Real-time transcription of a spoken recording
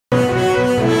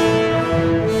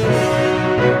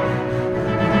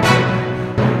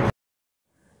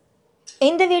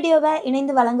இந்த வீடியோவை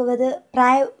இணைந்து வழங்குவது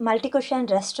பிரைவ் மல்டிகுஷன்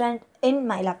ரெஸ்டாரண்ட் இன்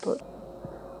மயிலாப்பூர்.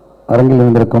 அரங்கில்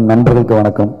இருந்திருக்கும் நண்பர்களுக்கு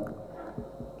வணக்கம்.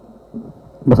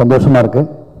 ரொம்ப சந்தோஷமாக இருக்குது.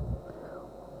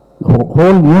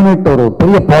 ஹோல் யூனிட் ஒரு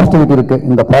பெரிய பாசிட்டிவிட்டி இருக்குது.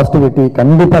 இந்த பாசிட்டிவிட்டி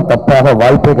கண்டிப்பாக தப்பாக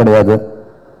வாய்ப்பே கிடையாது.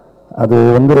 அது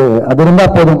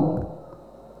இருந்தால் போதும்.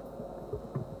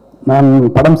 நான்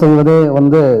படம் செய்வதே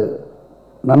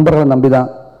நண்பர்களை நம்பி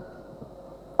தான்.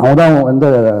 அவங்க தான்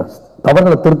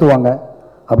தவறுகளை திருத்துவாங்க.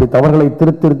 அப்படி தவறுகளை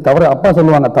அப்பா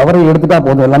சொல்லுவாங்க, தவறை எடுத்துட்டா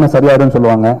போதும் எல்லாமே சரியாயிடும்னு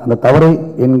சொல்லுவாங்க. அந்த தவறை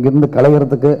எங்கிருந்து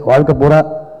களைகிறதுக்கு வாழ்க்கை பூரா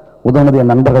உதவுனது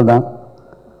என் நண்பர்கள் தான்.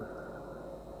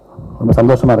 ரொம்ப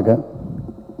சந்தோஷமா இருக்கு.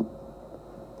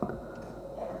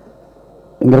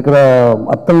 இங்க இருக்கிற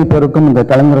அத்தனை பேருக்கும் இந்த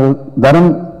கலைஞர்கள்,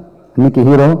 தரன் இன்னைக்கு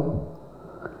ஹீரோ.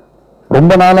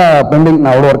 ரொம்ப நாளா பெண்டிங்.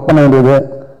 நான் அவ்வளோ ஒர்க் பண்ண வேண்டியது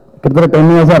கிட்டத்தட்ட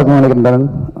 10 இயர்ஸாக இருக்கும்னு நினைக்கிறேன் தரன்.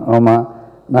 ஆமாம்,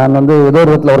 நான் ஏதோ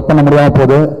ஒரு விதத்தில் ஒர்க் பண்ண முடியாமல்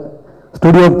போகுது.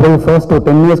 ஸ்டுடியோக்கு போய் ஃபர்ஸ்ட் ஒரு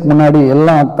 10 இயர்ஸ்க்கு முன்னாடி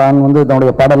எல்லாம் தான்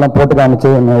தன்னுடைய பாடெல்லாம் போட்டு காமிச்சு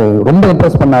என்னை ரொம்ப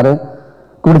இம்ப்ரெஸ் பண்ணார்.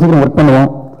 கூடி சீக்கிரம் ஒர்க் பண்ணுவோம்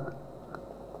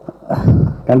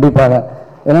கண்டிப்பாக.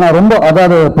 ஏன்னா ரொம்ப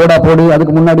போடி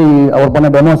அதுக்கு முன்னாடி அவர் பண்ண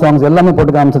டெமோ சாங்ஸ் எல்லாமே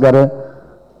போட்டு காமிச்சிருக்காரு.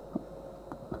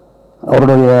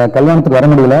 அவருடைய கல்யாணத்துக்கு வர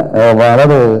முடியல.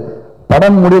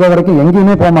 படம் முடிகிற வரைக்கும்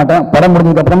எங்கேயுமே போக மாட்டேன். படம்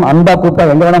முடிஞ்சதுக்கப்புறம் அன்பா கூப்பிட்டா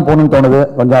எங்கே வேணால் போகணும்னு தோணுது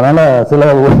கொஞ்சம்.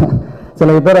 அதனால்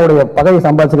சில பேர் அவருடைய பகையை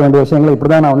சம்பாதிச்சிக்க வேண்டிய விஷயங்களை இப்படி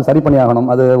தான் நான் சரி பண்ணி ஆகணும்.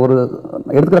 அது ஒரு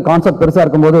எடுத்துக்கிற கான்செப்ட் பெருசாக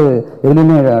இருக்கும்போது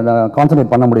எதுலையுமே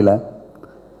கான்சன்ட்ரேட் பண்ண முடியல.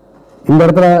 இந்த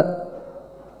இடத்துல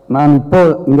நான் இப்போ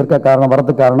இங்கே இருக்க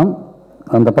வரதுக்கு காரணம்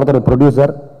அந்த படத்தோட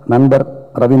ப்ரொடியூசர் நண்பர்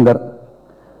ரவீந்தர்.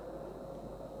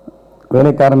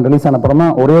 வேலைக்காரன் ரிலீஸ் ஆன அப்புறமா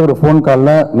ஒரே ஒரு ஃபோன்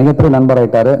காலில் மிகப்பெரிய நண்பர்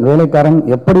ஆயிட்டாரு. வேலைக்காரன்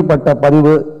எப்படிப்பட்ட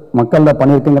பதிவு மக்களில்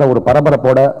பண்ணியிருக்குங்கிற ஒரு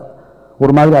பரபரப்போட,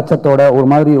 ஒரு மாதிரி அச்சத்தோட, ஒரு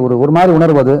மாதிரி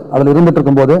உணர்வது அதில் இருந்துட்டு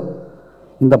இருக்கும்போது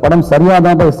இந்த படம் சரியாக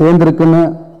தான் போய் சேர்ந்துருக்குன்னு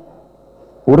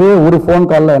ஒரே ஒரு ஃபோன்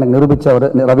காலில் எனக்கு நிரூபித்தவர்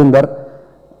ரவீந்தர்.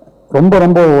 ரொம்ப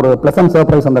ரொம்ப ஒரு ப்ளசன்ட்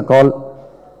சர்ப்ரைஸ் அந்த கால்.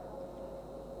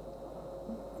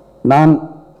 நான்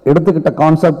எடுத்துக்கிட்ட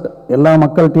கான்செப்ட் எல்லா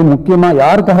மக்கள்கிட்டையும் முக்கியமாக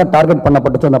யாருக்காக டார்கெட்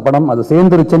பண்ணப்பட்டுச்சோ அந்த படம் அது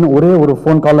சேர்ந்துருச்சுன்னு ஒரே ஒரு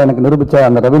ஃபோன் காலில் எனக்கு நிரூபித்த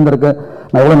அந்த ரவீந்தருக்கு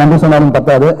நான் எவ்வளோ நன்றி சொன்னாலும்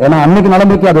பத்தாது. ஏன்னா அன்னைக்கு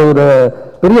நிலைமைக்கு அது ஒரு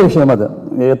பெரிய விஷயம். அது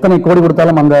எத்தனை கோடி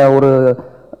கொடுத்தாலும் அந்த ஒரு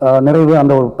நிறைவு,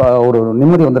 அந்த ஒரு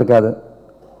நிம்மதி வந்திருக்காது.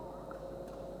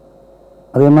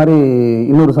 அதே மாதிரி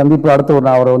இன்னொரு சந்திப்பு அடுத்த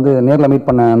நான் அவரை நேரில் மீட்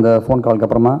பண்ண அந்த ஃபோன் காலுக்கு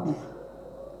அப்புறமா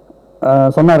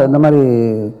சொன்னார், இந்த மாதிரி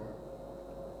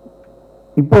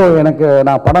இப்போ எனக்கு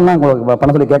நான் படம்லாம் பண்ண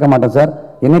சொல்லி கேட்க மாட்டேன் சார்.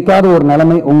 என்னைக்காவது ஒரு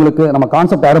நிலைமை உங்களுக்கு நம்ம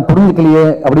கான்செப்ட் யாரும் புரிஞ்சுக்கலையே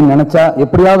அப்படின்னு நினைச்சா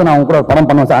எப்படியாவது நான் உங்க கூட படம்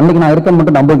பண்ணுவேன் சார். அன்னைக்கு நான் இருக்கேன்னு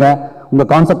மட்டும் நம்புங்க. உங்க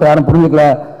கான்செப்ட் யாரும் புரிஞ்சுக்கல,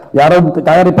 யாரோ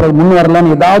தயாரிப்பு முன்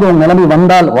வரலன்னு ஏதாவது உங்க நிலைமை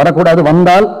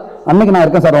வந்தால் அன்னைக்கு நான்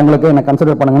இருக்கேன் சார், உங்களுக்கு என்ன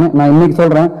கன்சிடர் பண்ணுங்கன்னு நான் இன்னைக்கு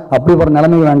சொல்றேன். அப்படி ஒரு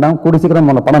நிலைமை வேண்டாம், கூடி சீக்கிரம்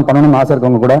உங்க படம் பண்ணணும்னு ஆசை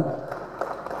இருக்கவங்க கூட.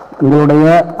 உங்களுடைய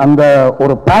அந்த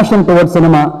ஒரு பேஷன் டுவர்ட்ஸ்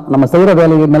சினிமா, நம்ம செய்யற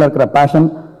வேலையை மேல இருக்கிற பேஷன்,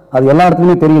 அது எல்லா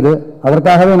இடத்துலையுமே தெரியுது.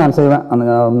 அதற்காகவே நான் செய்வேன்.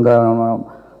 அந்த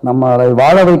நம்மளை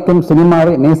வாழ வைக்கும்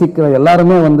சினிமாவை நேசிக்கிற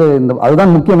எல்லாருமே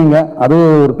அதுதான் முக்கியம். நீங்க அது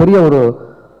ஒரு பெரிய ஒரு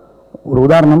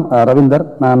உதாரணம் ரவீந்தர்.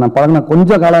 நான் பழகின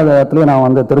கொஞ்ச காலத்திலேயே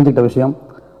நான் தெரிஞ்சுக்கிட்ட விஷயம்.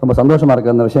 ரொம்ப சந்தோஷமா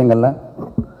இருக்கு அந்த விஷயங்கள்ல.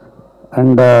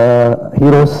 அண்ட்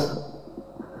ஹீரோஸ்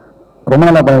ரொம்ப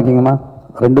நல்லா பண்ணியிருக்கீங்கம்மா.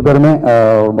 2 பேருமே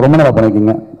ரொம்ப நல்லா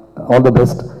பண்ணியிருக்கீங்க. All the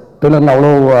best. ட்ரெய்லரில்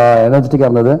அவ்வளோ எனர்ஜெட்டிக்காக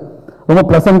இருந்தது, ரொம்ப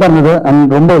ப்ளசண்ட்டாக இருந்தது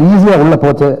அண்ட் ரொம்ப ஈஸியாக உள்ள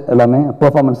போச்சு எல்லாமே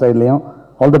பெர்ஃபார்மன்ஸ் சைட்லேயும்.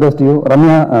 All the best you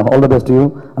Ramya, all the best you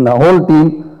அந்த whole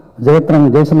team.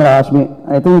 Jayachandra, Hashmi.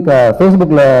 I think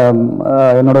ஃபேஸ்புக்கில்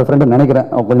என்னோட ஃப்ரெண்டு நினைக்கிறேன்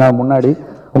கொஞ்ச நாள் முன்னாடி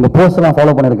உங்கள் போஸ்ட்லாம்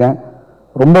ஃபாலோ பண்ணியிருக்கேன்.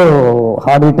 ரொம்ப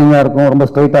ஹார்ட் ஹிட்டிங்காக இருக்கும், ரொம்ப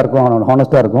ஸ்ட்ரைட்டாக இருக்கும்,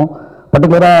 ஹானஸ்ட்டாக இருக்கும்.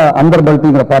 பர்டிகுலராக அண்டர்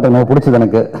பல்ட்டிங்கிற பாட்டு எனக்கு பிடிச்சது.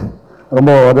 எனக்கு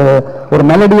ரொம்ப ஒரு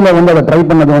மெலடியில் அதை ட்ரை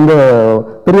பண்ணது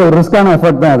பெரிய ஒரு ரிஸ்கான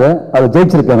எஃபர்ட் தான். அது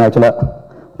ஜெயிச்சிருக்காங்க ஆக்சுவலாக.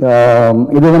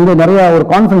 இது நிறைய ஒரு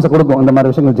கான்ஃபிடன்ஸை கொடுக்கும் இந்த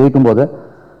மாதிரி விஷயங்கள் ஜெயிக்கும் போது.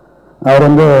 அவர்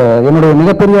என்னுடைய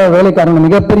மிகப்பெரிய வேலைக்காரங்க,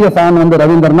 மிகப்பெரிய ஃபேன்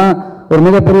ரவீந்தர்னா ஒரு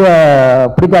மிகப்பெரிய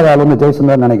பிடிக்காத ஆள்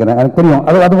ஜெயச்சந்தர் நினைக்கிறேன். எனக்கு தெரியும்.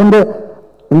 அது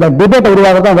இந்த டிபேட்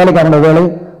உருவாக தான் வேலைக்காரனோட வேலை.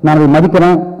 நான் அதை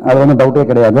மதிக்கிறேன், அது டவுட்டே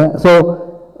கிடையாது. ஸோ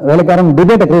வேலைக்காரன்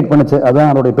டிபேட்டை கிரியேட் பண்ணுச்சு,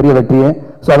 அதுதான் அவருடைய பெரிய வெற்றியே.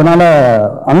 ஸோ அதனால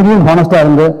அங்கேயும் ஹானஸ்டாக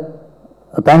இருந்து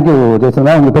தேங்க்யூ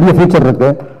ஜெயச்சந்திரா, உங்களுக்கு பெரிய ஃபியூச்சர் இருக்கு.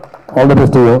 All the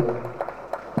best you.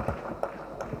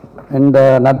 இந்த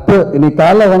நட்பு இன்னைக்கு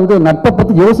காலைல நட்பை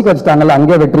பற்றி யோசிக்க வச்சுட்டாங்கல்ல,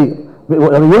 அங்கே வெற்றி.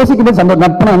 யோசிக்கும்போது சந்தோஷம்.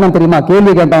 நட்புனா என்ன தெரியுமா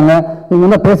கேள்வி கேட்டாங்க,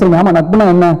 நீங்க பேசுறீங்க. ஆமா, நட்புனா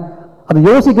என்ன? அது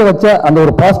யோசிக்க வச்ச அந்த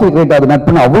ஒரு பாசிட்டிவ் கிரியேட் ஆகுது.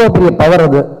 நட்புனா அவ்வளோ பெரிய பவர்.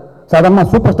 அது சாதாரண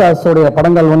சூப்பர் ஸ்டார்ஸோடைய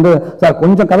படங்கள் சார்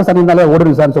கொஞ்சம் கதை சரிந்தாலே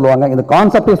ஓடுறீங்க சார்னு சொல்லுவாங்க. இந்த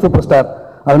கான்செப்டே சூப்பர் ஸ்டார்.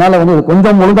 அதனால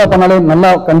கொஞ்சம் ஒழுங்கா பண்ணாலே நல்லா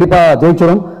கண்டிப்பா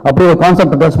ஜெயிச்சிடும். அப்படி ஒரு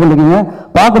கான்செப்ட் டச் பண்ணிருக்கீங்க.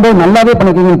 பார்க்கும்போது நல்லாவே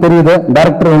பண்ணிருக்கீங்கன்னு தெரியுது.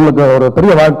 டைரக்டர் உங்களுக்கு ஒரு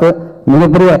பெரிய வாழ்த்து.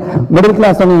 மிகப்பெரிய மிடில்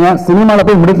கிளாஸ் சொன்னீங்க. சினிமாவில்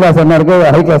போய் மிடில் கிளாஸ் என்ன இருக்கு,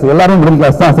 ஹை கிளாஸ் எல்லாரும் மிடில்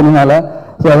கிளாஸ் தான் சினிமாவில்.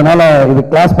 ஸோ அதனால் இது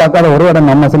கிளாஸ் பார்க்காத ஒரு இடம்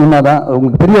நம்ம சினிமா தான்.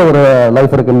 உங்களுக்கு பெரிய ஒரு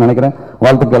லைஃப் இருக்குன்னு நினைக்கிறேன்.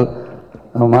 வாழ்த்துக்கள்.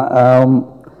 ஆமாம்,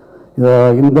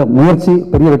 இந்த முயற்சி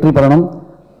பெரிய வெற்றி பெறணும்.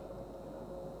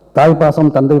 தாய்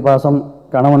பாசம், தந்தை பாசம்,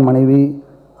 கணவன் மனைவி,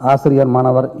 ஆசிரியர்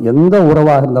மாணவர், எந்த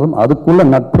உறவாக இருந்தாலும் அதுக்குள்ள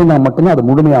நட்புனா மட்டுமே அது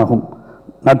முழுமையாகும்.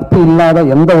 நட்பு இல்லாத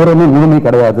எந்த உறவுமே முழுமை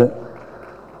கிடையாது.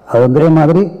 அது அதே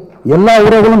மாதிரி எல்லா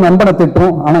உறவுகளும் நண்பனை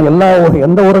திட்டும். ஆனால்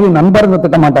எந்த உறவையும் நண்பருங்க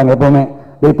திட்ட மாட்டாங்க எப்பவுமே.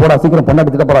 டேய் போடா, சீக்கிரம்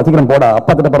பொண்டாட்டி திட்ட போடா, சீக்கிரம் போடா,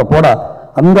 அப்பா திட்ட போடா.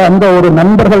 அந்த ஒரு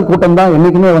நண்பர்கள் கூட்டம் தான்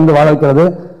என்றைக்குமே வந்து வாழ வைக்கிறது.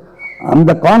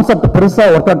 அந்த கான்செப்ட்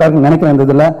பெருசாக ஒர்க் அவுட் ஆகுன்னு நினைக்கிறேன் இந்த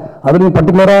இதில். அதுலேயும்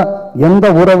பர்டிகுலராக எந்த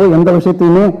உறவு எந்த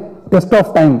விஷயத்தையுமே டெஸ்ட்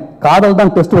ஆஃப் டைம், காதல்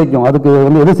தான் டெஸ்ட் வைக்கும். அதுக்கு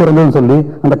வந்து எது சிறந்ததுன்னு சொல்லி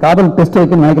அந்த காதல் டெஸ்ட்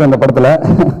வைக்கும்னு நினைக்கிறேன் இந்த படத்தில்.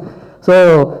 ஸோ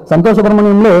சந்தோஷ்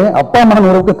சுப்ரமணியம்லே அப்பா மகன்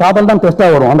உறவுக்கு காதல் தான்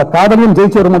டெஸ்ட்டாக வரும். அந்த காதலையும்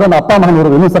ஜெயிச்சு வரும்போது அந்த அப்பா மகன்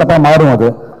உறவு இன்னும் சிறப்பாக மாறும். அது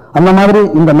அந்த மாதிரி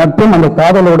இந்த நட்பும் அந்த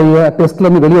காதலுடைய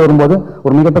டெஸ்ட்லேருந்து வெளியே வரும்போது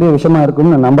ஒரு மிகப்பெரிய விஷயமா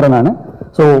இருக்கும்னு நம்புறேன் நான்.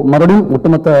 ஸோ மறுபடியும்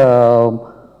ஒட்டுமொத்த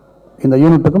இந்த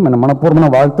யூனிட்டுக்கும் என்ன மனப்பூர்வமான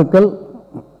வாழ்த்துக்கள்.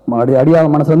 அடியாத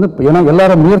மனசு வந்து, ஏன்னா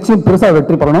எல்லாரும் முயற்சியும் பெருசாக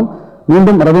வெற்றி பெறணும்.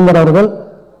 மீண்டும் ரவீந்தர் அவர்கள்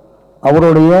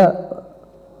அவருடைய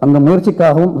அந்த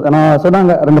முயற்சிக்காகவும் நான்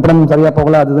சொன்னாங்க 2 படம் சரியா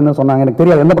போகல அதுன்னு சொன்னாங்க. எனக்கு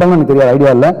தெரியாது, எந்த படமும் எனக்கு தெரியாது,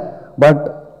 ஐடியா இல்லை. பட்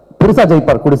பெருசாக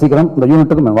ஜெயிப்பார் கூடிய சீக்கிரம். இந்த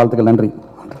யூனிட்டுக்கும் வாழ்த்துக்கள். நன்றி.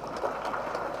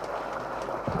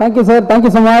 Thank you sir,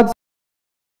 thank you so much.